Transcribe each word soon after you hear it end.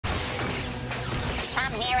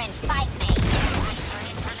Come here and fight me. Watch for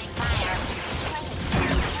incoming fire.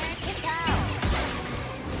 Where'd you go?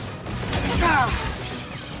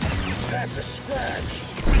 That's a scratch.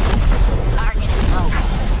 Target is broken.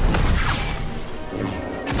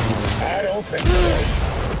 I don't think so.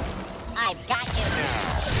 I've got you.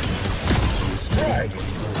 Strike.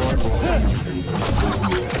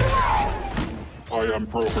 I am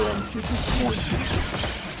programmed to destroy you.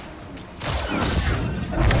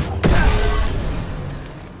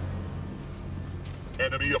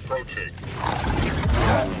 Enemy approaching.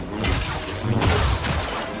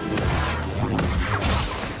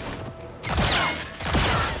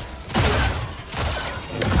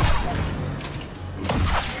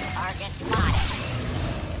 Target spotted.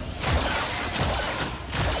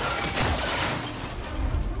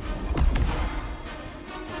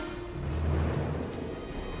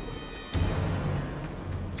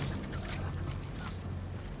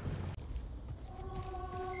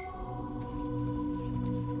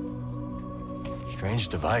 Strange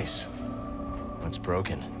device. Looks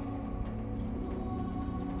broken.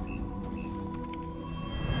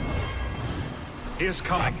 He is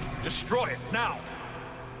coming. Destroy it now.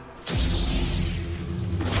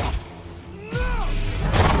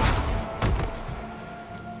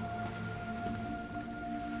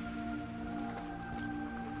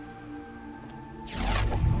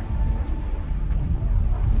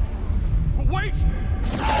 Wait!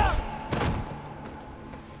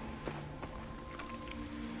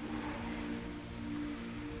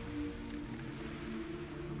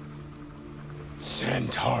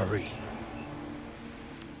 Centauri.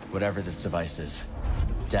 Whatever this device is,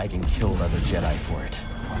 Dagon killed other Jedi for it.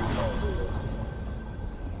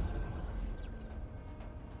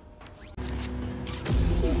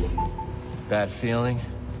 Bad feeling?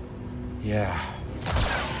 Yeah.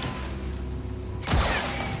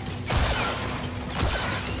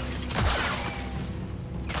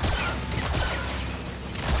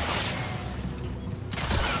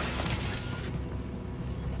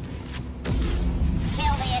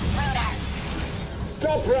 Kill the intruder.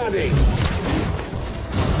 Stop running.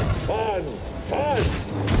 Fun. Fun.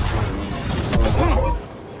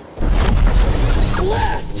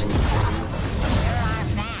 Left. You're our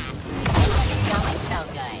man. This isn't going so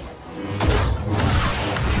good.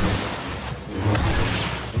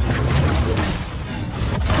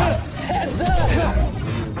 Heads up.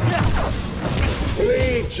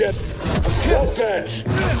 Bleed, Chip. Mustache.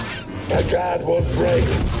 My guard won't break.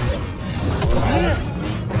 Uh-oh.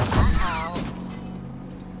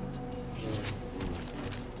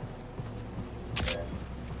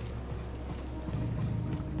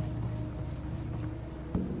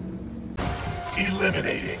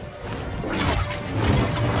 Eliminating.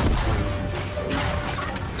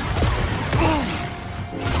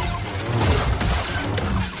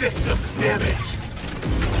 Systems damaged.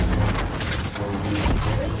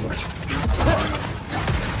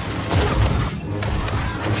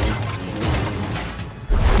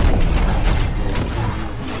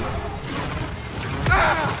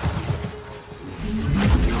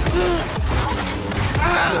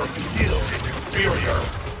 Your skill is inferior.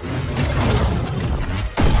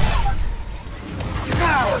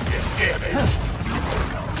 Target damage.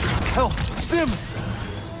 Help! Sim!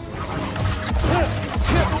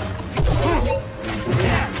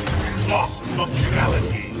 Lost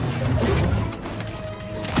functionality.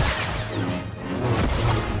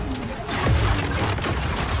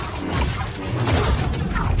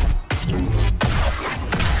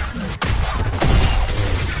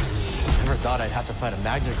 Never thought I'd have to fight a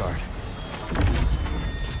Magna Guard.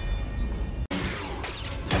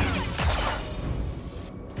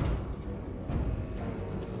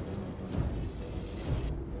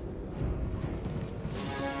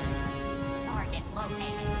 Target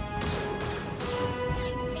located.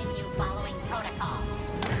 Continue following protocol.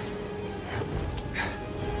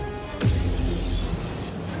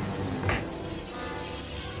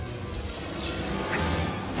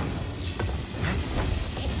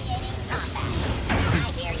 Initiating combat.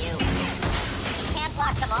 I hear you. You can't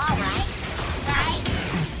block them all, right? Right?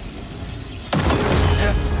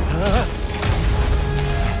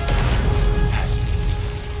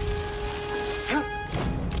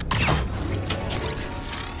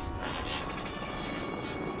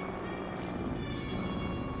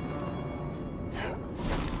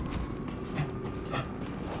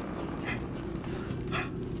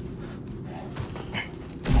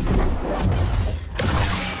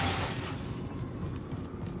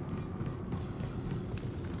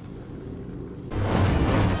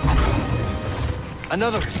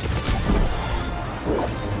 Another!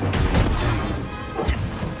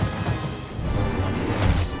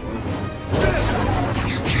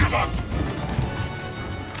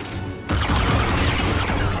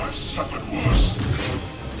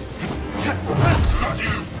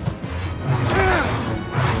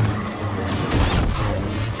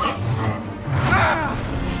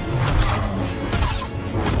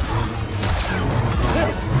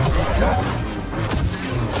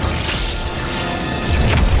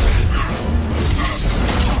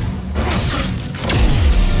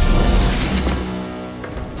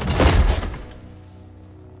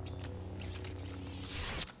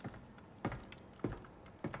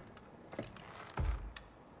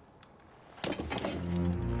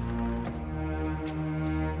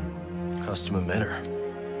 custom emitter.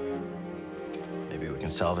 Maybe we can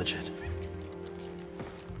salvage it.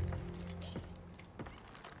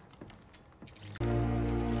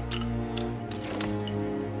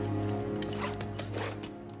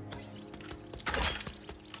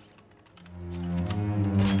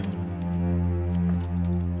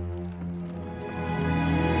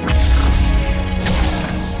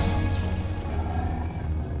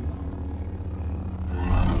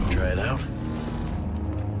 Try it out.